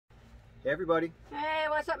Hey everybody. Hey,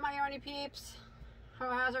 what's up my yarny peeps?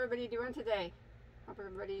 How's everybody doing today? Hope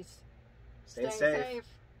everybody's staying safe.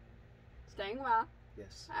 Staying well.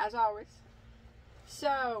 Yes. As always.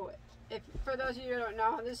 So, if for those of you who don't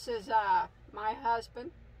know, this is my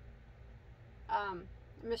husband,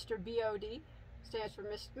 Mr. BOD, stands for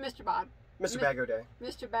Mr. Bob. Mr. Bagoday.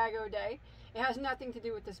 Mr. Bagoday. It has nothing to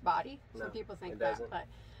do with this body. Some people think that, doesn't. But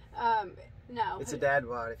no. It's a dad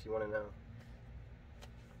bod if you want to know.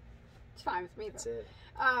 It's fine with me though. That's it.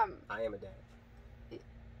 I am a dad. It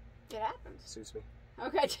happens. Suits me.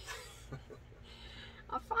 Okay.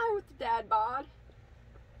 I'm fine with the dad bod.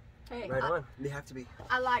 Hey, right on. They have to be.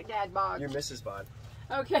 I like dad bods. You're Mrs. Bod.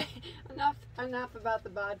 Okay, enough about the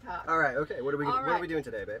bod talk. All right. Okay. What are we doing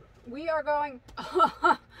today, babe? We are going.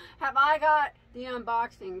 Have I got the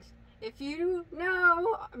unboxings? If you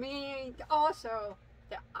know me, also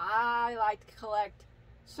that I like to collect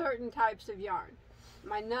certain types of yarn.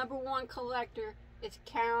 My #1 collector is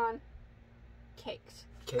Caron cakes.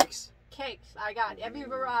 Cakes? Cakes. I got every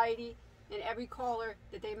variety and every color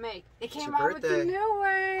that they make. They came your out with a new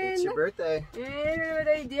one. It's your birthday. Yeah,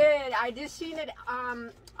 they did. I just seen it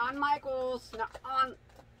on Michael's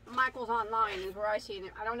online is where I seen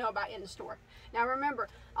it. I don't know about in the store. Now remember,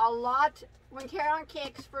 when Caron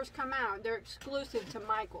cakes first come out, they're exclusive to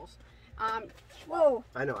Michael's. Whoa.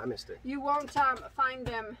 I know. I missed it. You won't find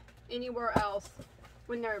them anywhere else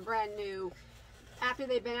when they're brand new. After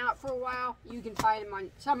they've been out for a while, you can find them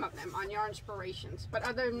on some of them on Yarnspirations. But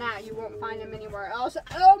other than that, you won't find them anywhere else.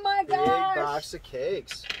 Oh my gosh! Big box of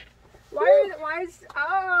cakes.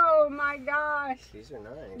 Oh my gosh! These are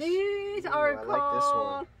nice. These are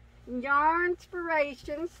called like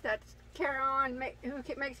Yarnspirations. That's Caron, who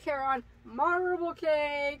makes Caron marble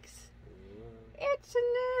cakes. It's a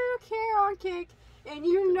new Caron cake. And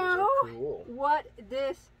you know what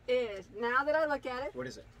this is. Now that I look at it. What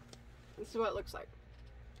is it? This is what it looks like.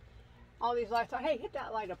 All these lights on. Hey, hit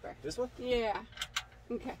that light up there. This one? Yeah.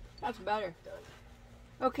 Okay, that's better. Done.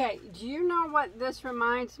 Okay, do you know what this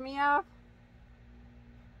reminds me of?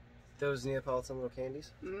 Those Neapolitan little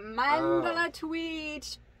candies? Mandala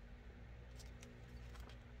tweets.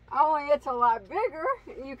 Only it's a lot bigger,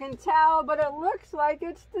 you can tell, but it looks like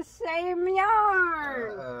it's the same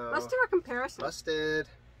yarn. Let's do a comparison. Busted.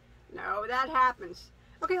 No, that happens.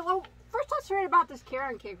 Okay, well, first let's read about this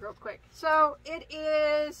Caron cake real quick. So, it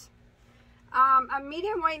is a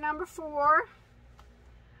medium weight #4,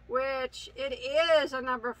 which it is a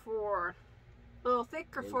 #4. A little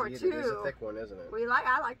thicker for it, too. It is a thick one, isn't it?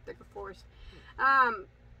 I like thicker 4s.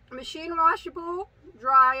 Machine washable,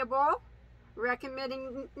 dryable.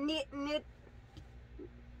 Recommending knitting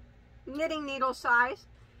needle size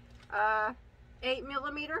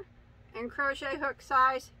 8mm, and crochet hook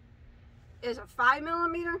size is a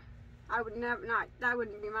 5mm. I would never that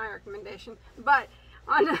wouldn't be my recommendation. But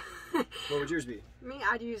on what would yours be? Me,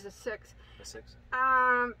 I'd use a 6. A 6.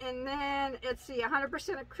 And then it's the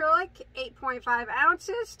 100% acrylic, 8.5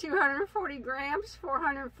 ounces, 240 grams,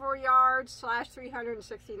 404 yards /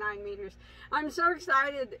 369 meters. I'm so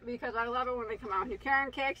excited because I love it when they come out with new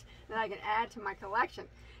Caron cakes that I can add to my collection.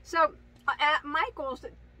 So at Michael's,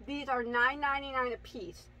 these are $9.99 a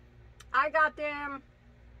piece. I got them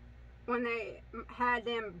when they had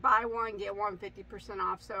them buy one get one 50%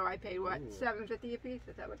 off. So I paid what, $7.50 a piece?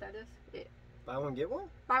 Is that what that is? Yeah. Buy one get one?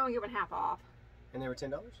 Buy one get one half off. And they were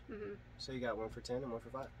 $10? Mm-hmm. So you got one for 10 and one for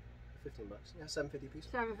 5. $15. Yeah, $7.50 a piece.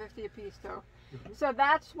 $7.50 a piece, though. So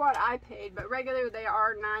that's what I paid, but regularly they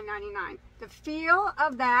are $9.99. The feel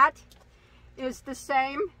of that is the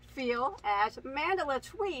same feel as mandala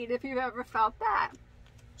tweed, if you've ever felt that.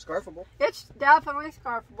 Scarfable. It's definitely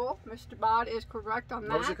scarfable. Mr. Bod is correct on that.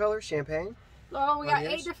 What was the color? Champagne? Oh, we got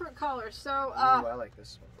 8 different colors. So, ooh, I like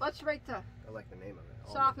this one. Let's rate the... I like the name of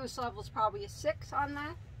it. Softness level is probably a 6 on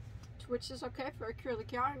that, which is okay for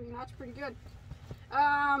acrylic yarn. I mean, that's pretty good.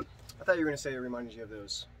 I thought you were going to say it reminded you of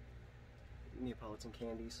those Neapolitan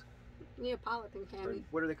candies. Neapolitan candy.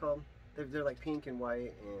 What are they called? They're like pink and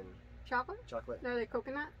white and... Chocolate? Chocolate. No, they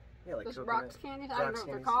coconut? Yeah, like those coconut. rocks candies? I don't know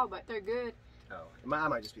what they're called, but they're good. Oh, I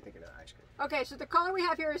might just be thinking of ice cream. Okay, so the color we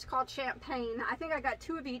have here is called Champagne. I think I got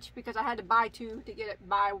 2 of each because I had to buy 2 to get it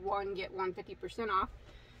buy one, get one 50% off.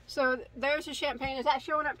 So there's the Champagne. Is that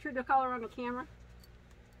showing up true the color on the camera?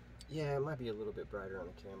 Yeah, it might be a little bit brighter on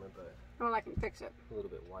the camera, but... Well, I can fix it. A little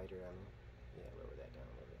bit whiter, I mean. Yeah, lower that down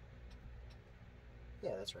a little bit.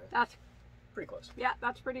 Yeah, that's right. That's pretty close. Yeah,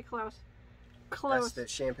 that's pretty close. Close. That's the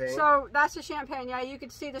Champagne? So that's the Champagne. Yeah, you can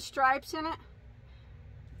see the stripes in it.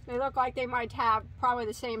 They look like they might have probably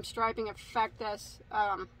the same striping effect as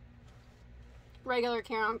regular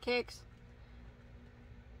Caron cakes.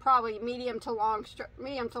 probably medium to long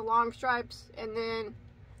stripes, and then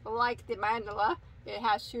like the mandala, it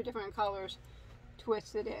has 2 different colors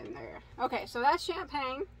twisted in there. Okay, so that's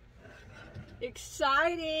champagne.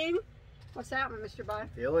 Exciting. What's that one, Mr. Bud?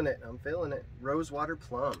 Feeling it. I'm feeling it. Rosewater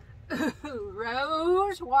plum.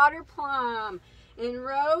 Rosewater plum. And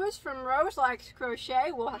Rose from Rose Likes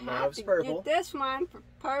Crochet will have to get this one for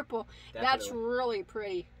purple. Definitely. That's really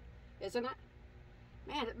pretty, isn't it?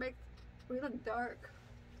 Man, it makes we look dark.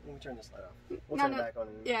 Let me turn this light off. We'll turn it back on in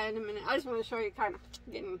a minute. Yeah, in a minute. I just want to show you kind of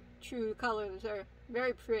getting true colors there.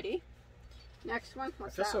 Very pretty. Next one.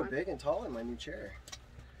 What's that? I feel so big and tall in my new chair.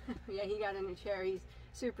 Yeah, he got a new chair. He's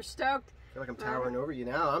super stoked. I feel like I'm towering over you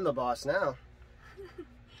now. I'm the boss now.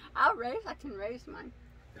 I can raise mine.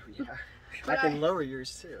 Oh, yeah. I can lower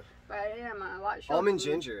yours too. But I am a lot shorter. Almond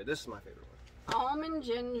ginger. This is my favorite one. Almond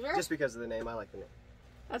ginger. Just because of the name. I like the name.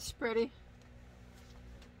 That's pretty.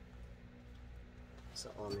 It's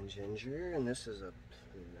an almond ginger, and this is a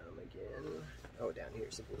plum again. Oh, down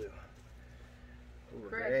here's the blue. Ooh,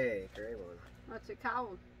 gray one. What's it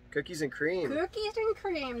called? Cookies and cream. Cookies and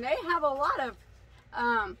cream. They have a lot of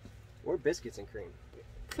or biscuits and cream.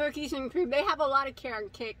 Cookies and cream. They have a lot of Caron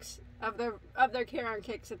cakes of their Caron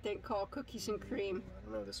cakes that they call cookies and cream. I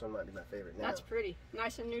don't know. This one might be my favorite now. That's pretty.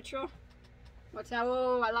 Nice and neutral. What's that?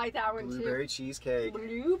 Oh, I like that one too. Blueberry cheesecake.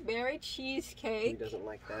 Blueberry cheesecake. Who doesn't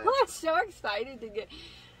like that? I'm so excited to get.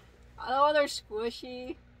 Oh, they're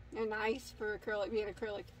squishy and nice for acrylic, being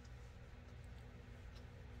acrylic.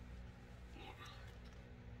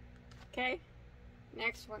 Okay,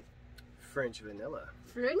 next one. French vanilla.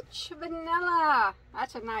 French vanilla.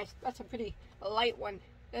 That's a pretty light one.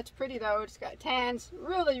 That's pretty though. It's got tans.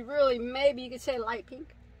 Really, really, maybe you could say light pink.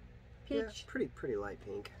 Peach. Yeah, pretty light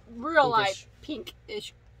pink. Real Pinkish.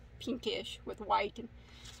 light pinkish with white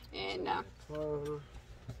and plum.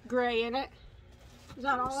 gray in it. Is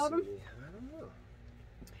that all of them? I don't know.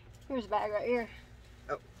 Here's a bag right here.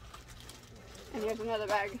 Oh. And here's another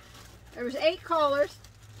bag. There was 8 colors.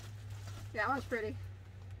 That one's pretty.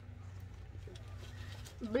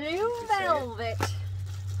 Blue velvet.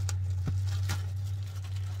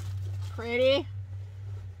 Pretty.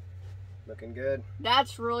 Looking good.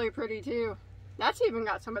 That's really pretty too. That's even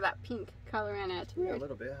got some of that pink color in it. Yeah, a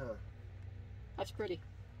little bit, huh? That's pretty.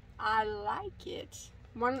 I like it.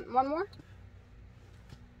 One more?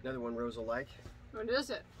 Another one Rose will like. What is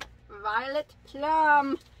it? Violet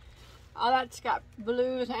plum. Oh, that's got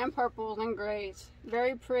blues and purples and grays.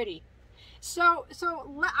 Very pretty. So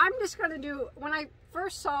I'm just gonna do. When I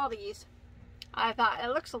first saw these, I thought it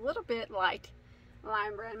looks a little bit like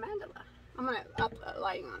lime brand mandala. I'm gonna up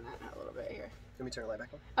lighting on that a little bit here. Let me turn the light back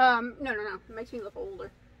on. No. It makes me look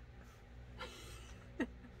older.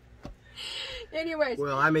 Anyways.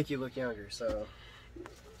 Well, I make you look younger, so.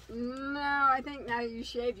 No, I think now you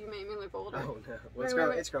shaved, you make me look older. Oh no.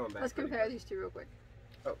 Well, it's growing back. Let's compare these two real quick.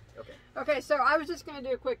 Oh, okay. Okay, so I was just going to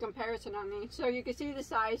do a quick comparison on these. So you can see the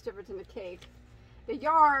size difference in the cake. The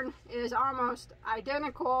yarn is almost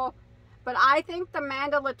identical, but I think the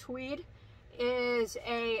mandala tweed is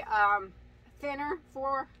a thinner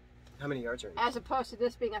 4. How many yards are in it? As opposed to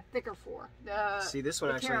this being a thicker 4. See, this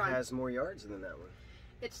one actually Caron has more yards than that one.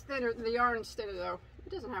 It's thinner. The yarn's thinner though.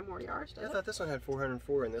 It doesn't have more yards, does it? I thought this one had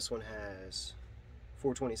 404 and this one has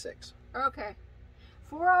 426. Okay.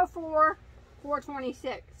 404,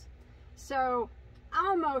 426. So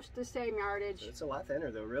almost the same yardage. It's a lot thinner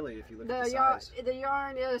though, really, if you look at the size. The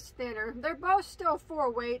yarn is thinner. They're both still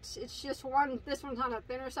 4 weights. It's just this one's on the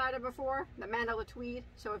thinner side of a 4, the mandala tweed.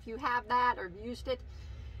 So if you have that or used it,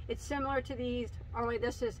 it's similar to these, only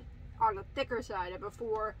this is on the thicker side of a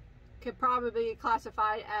 4. Could probably be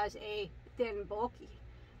classified as a thin bulky,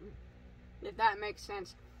 if that makes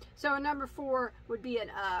sense. So a number 4 would be an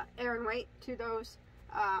Aran weight to those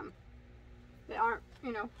that aren't,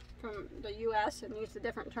 from the U.S. and use the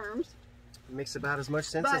different terms. It makes about as much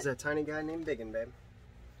sense as a tiny guy named Biggin, babe.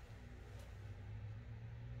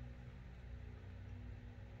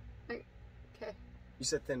 Okay. You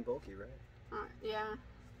said thin, bulky, right? Yeah.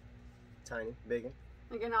 Tiny, biggin.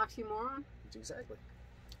 Like an oxymoron? Exactly.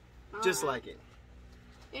 Just like it.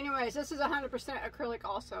 Anyways, this is 100% acrylic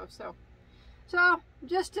also, so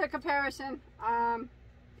just a comparison.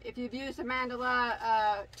 If you've used the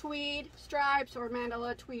mandala tweed stripes or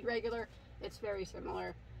mandala tweed regular, it's very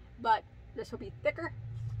similar, but this will be thicker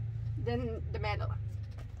than the mandala.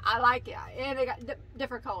 I like it, and they got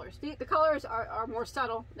different colors. The colors are more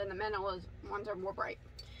subtle than the mandala's ones are more bright.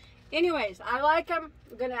 Anyways, I like them.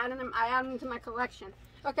 I'm gonna add them. I add them to my collection.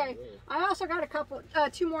 Okay, I also got a couple,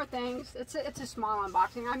 two more things. It's a small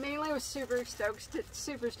unboxing. I mainly was super stoked to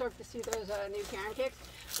see those new Caron kicks,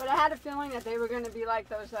 but I had a feeling that they were going to be like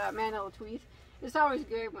those Manila Tweeds. It's always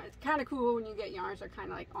good. It's kind of cool when you get yarns that are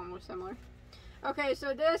kind of like almost similar. Okay,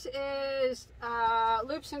 so this is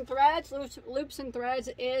Loops and Threads. Loops and Threads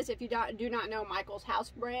is, if you do not know, Michael's house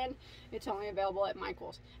brand. It's only available at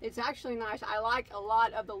Michael's. It's actually nice. I like a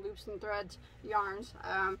lot of the Loops and Threads yarns.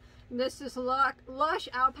 This is Lush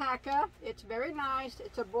Alpaca. It's very nice.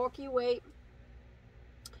 It's a bulky weight.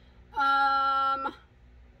 Yeah.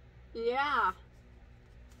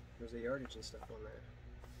 There's the yardage and stuff on there.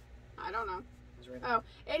 I don't know. Right, oh,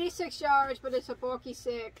 86 yards, but it's a bulky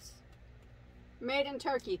 6. Made in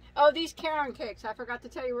Turkey. Oh, these Caron kicks. I forgot to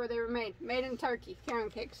tell you where they were made. Made in Turkey. Caron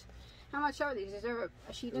kicks. How much are these? Is there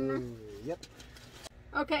a sheet in there? Yep.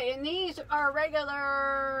 Okay, and these are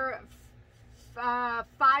regular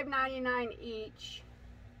 $5.99 each.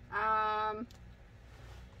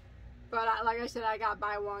 But like I said, I got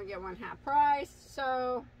buy one get one half price.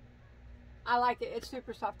 So I like it. It's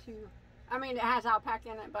super soft too. I mean, it has alpaca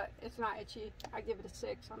in it, but it's not itchy. I give it a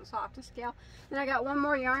 6 on the softest scale. Then I got one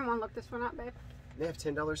more yarn. Want to look this one up, babe? They have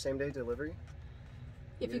 $10 same day delivery.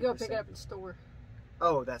 If you go pick it up in the store.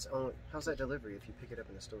 Oh, that's only. How's that delivery if you pick it up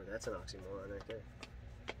in the store? That's an oxymoron right there.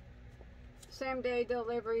 Same day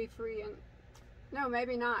delivery free and no,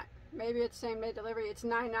 maybe not. Maybe it's same day delivery. It's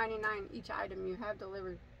 $9.99 each item you have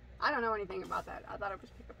delivered. I don't know anything about that. I thought it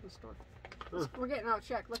was pick up in the store. We're getting off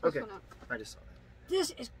track. Look this one up. I just saw that.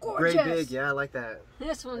 This is gorgeous. Great big, yeah, I like that.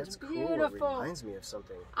 This one's That's beautiful. Cool. It reminds me of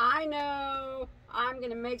something. I know. I'm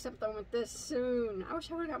gonna make something with this soon. I wish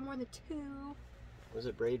I would have got more than 2. Was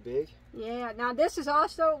it braid big? Yeah. Now this is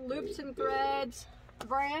also Loops and Threads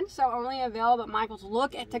brand, so only available at Michael's.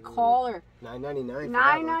 Look at the collar. $9.99.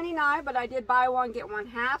 $9.99, but I did buy one get one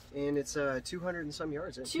half. And it's 200 and some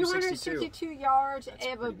yards. 262 yards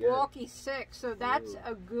of a bulky 6, so that's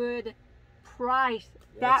a good price.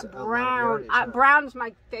 Yeah, that brown, brown's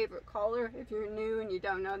my favorite color. If you're new and you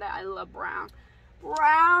don't know that, I love brown.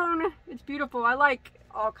 Brown, it's beautiful. I like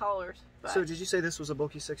all colors. But. So did you say this was a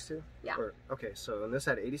bulky 6 too? Yeah. Or, okay, so and this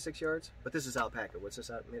had 86 yards, but this is alpaca. What's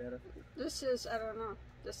this made out of? This is, I don't know.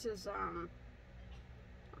 This is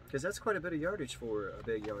because that's quite a bit of yardage for a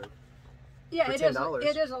big yarn. Yeah, for it $10.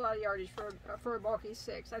 is. It is a lot of yardage for a bulky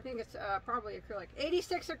 6. I think it's probably acrylic.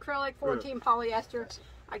 86 acrylic, 14 polyester.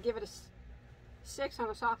 I give it a 6 on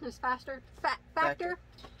a softness factor,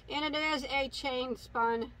 and it is a chain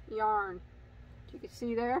spun yarn. You can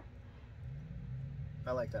see there.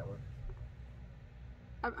 I like that one.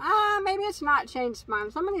 Maybe it's not chain spun.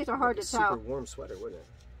 Some of these are hard to tell. Super warm sweater, wouldn't it?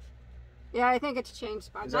 Yeah, I think it's chain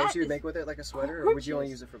spun. Is that what you would make with it, like a sweater, or would you only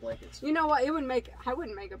use it for blankets? You know what? It would make. I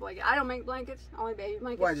wouldn't make a blanket. I don't make blankets. Only baby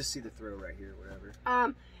blankets. Well, I just see the throw right here,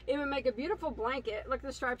 whatever. It would make a beautiful blanket. Look at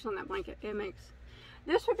the stripes on that blanket. It makes.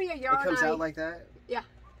 This would be a yarn. It comes out like that? Yeah.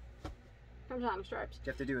 Comes out in stripes. Do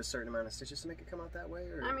you have to do a certain amount of stitches to make it come out that way?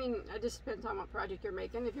 Or? I mean, it just depends on what project you're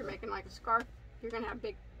making. If you're making like a scarf, you're going to have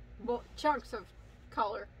big chunks of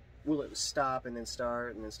color. Will it stop and then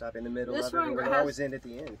start and then stop in the middle this of it? Or will it always end at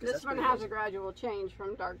the end? This one has a gradual change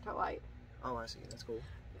from dark to light. Oh, I see. That's cool.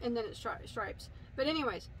 And then it stripes. But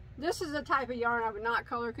anyways, this is the type of yarn I would not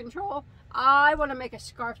color control. I want to make a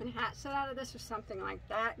scarf and hat set out of this or something like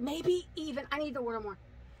that. Maybe even, I need to order more.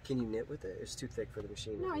 Can you knit with it? It's too thick for the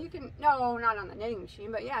machine. No, you can, no, not on the knitting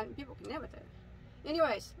machine, but yeah, people can knit with it.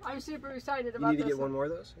 Anyways, I'm super excited about this. You need to get one more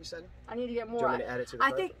of those, you said? I need to get more. Do you want me to add it to the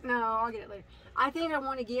cart? No, I'll get it later. I think I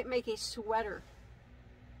want to make a sweater.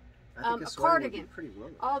 I think a sweater cardigan. would be pretty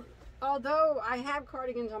warm. Although I have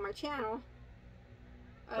cardigans on my channel.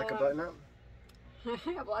 Like a button up? I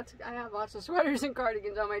have lots of sweaters and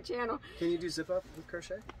cardigans on my channel. Can you do zip up with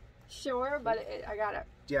crochet? Sure, but I gotta.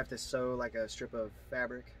 Do you have to sew like a strip of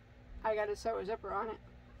fabric? I gotta sew a zipper on it.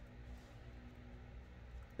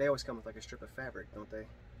 They always come with like a strip of fabric, don't they?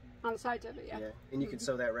 On the sides of it, yeah. Yeah, and you can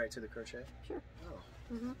sew that right to the crochet? Sure. Oh.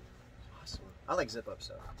 Awesome. I like zip up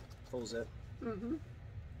stuff. Full zip. A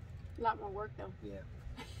lot more work though. Yeah.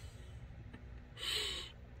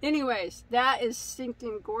 Anyways, that is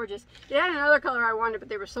stinking gorgeous. They had another color I wanted, but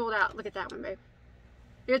they were sold out. Look at that one, babe.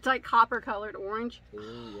 It's like copper colored orange. Ooh,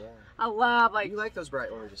 yeah. I love You like those bright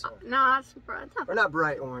oranges, huh? No, it's not. Or not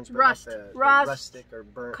bright orange, but rust, like the rust, rustic or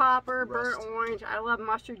burnt. Copper, burnt orange. I love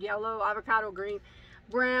mustard yellow, avocado green,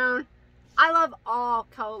 brown. I love all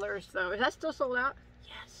colors though. Is that still sold out?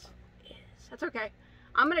 Yes, it is. That's okay.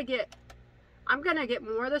 I'm gonna get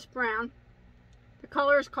more of this brown. The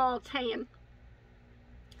color is called tan.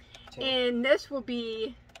 And this will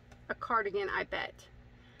be a cardigan, I bet.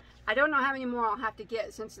 I don't know how many more I'll have to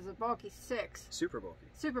get since it's a bulky 6. Super bulky.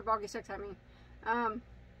 Super bulky 6, I mean. I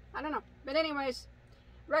don't know. But anyways,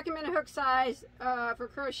 recommended hook size for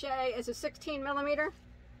crochet is a 16 millimeter.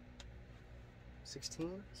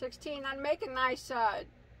 16? 16. I'd make a nice,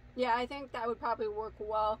 yeah, I think that would probably work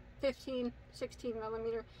well. 15, 16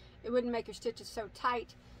 millimeter. It wouldn't make your stitches so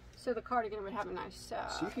tight, so the cardigan would have a nice, so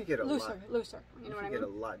you could get a looser. You know what I mean? You could get a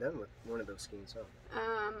lot done with one of those skeins, huh?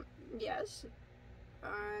 Yes.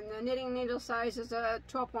 And the knitting needle size is a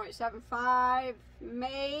 12.75,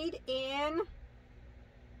 made in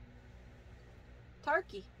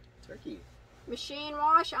Turkey. Turkey. Machine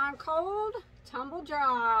wash on cold, tumble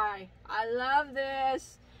dry. I love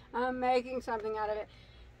this. I'm making something out of it.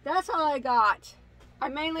 That's all I got. I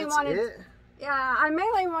mainly wanted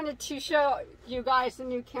to show you guys the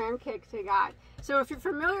new Caron cakes I got. So if you're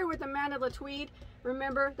familiar with the Manila Tweed,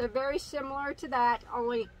 remember they're very similar to that,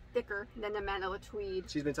 only thicker than the Manila Tweed.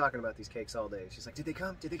 She's been talking about these cakes all day. She's like, did they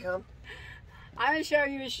come? Did they come? I'm going to show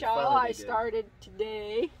you a shawl I started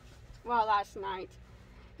today. Well, last night.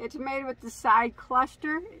 It's made with the side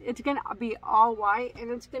cluster. It's going to be all white,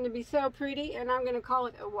 and it's going to be so pretty, and I'm going to call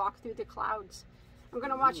it a walk through the clouds. I'm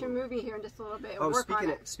going to watch a movie here in just a little bit and work on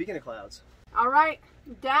it. Speaking of clouds. All right,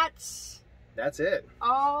 that's it.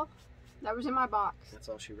 All that was in my box. That's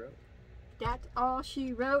all she wrote. That's all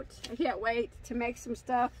she wrote. I can't wait to make some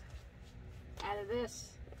stuff out of this.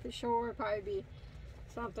 For sure, it'll probably be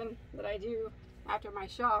something that I do after my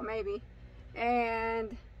shawl, maybe.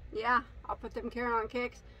 And yeah, I'll put them Caron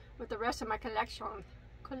cakes with the rest of my collection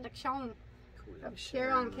of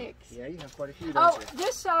Caron cakes. Yeah, you have quite a few, don't you?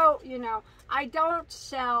 Just so you know, I don't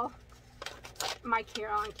sell my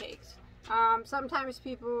Caron cakes. Sometimes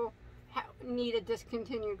people need a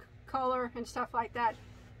discontinued color and stuff like that.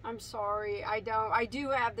 I'm sorry, I don't. I do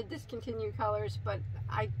have the discontinued colors, but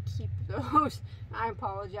I keep those. I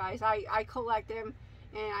apologize. I collect them,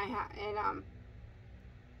 and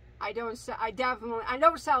I don't sell. I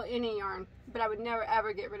don't sell any yarn, but I would never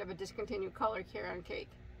ever get rid of a discontinued color Caron cake.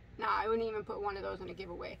 Nah, I wouldn't even put one of those in a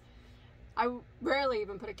giveaway. I rarely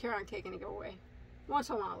even put a Caron cake in a giveaway. Once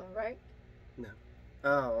in a while, though, right? No.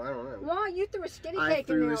 Oh, I don't know. Well, you threw a skinny cake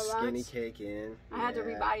in there once. I threw a skinny cake in. I had to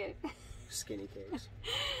rebuy it. Skinny cakes.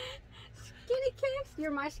 Skinny cakes?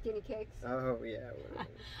 You're my skinny cakes. Oh, yeah.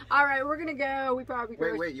 All right, we're going to go. We probably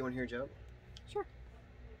go. Wait, you want to hear a joke? Sure.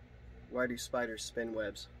 Why do spiders spin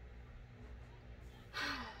webs?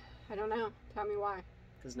 I don't know. Tell me why.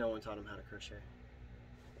 Because no one taught them how to crochet.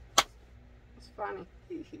 It's funny.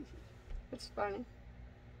 It's funny.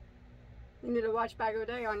 You need to watch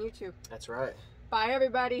Bagoday on YouTube. That's right. Bye,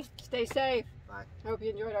 everybody. Stay safe. Bye. I hope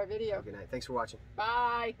you enjoyed our video. Good night. Thanks for watching.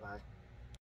 Bye. Bye.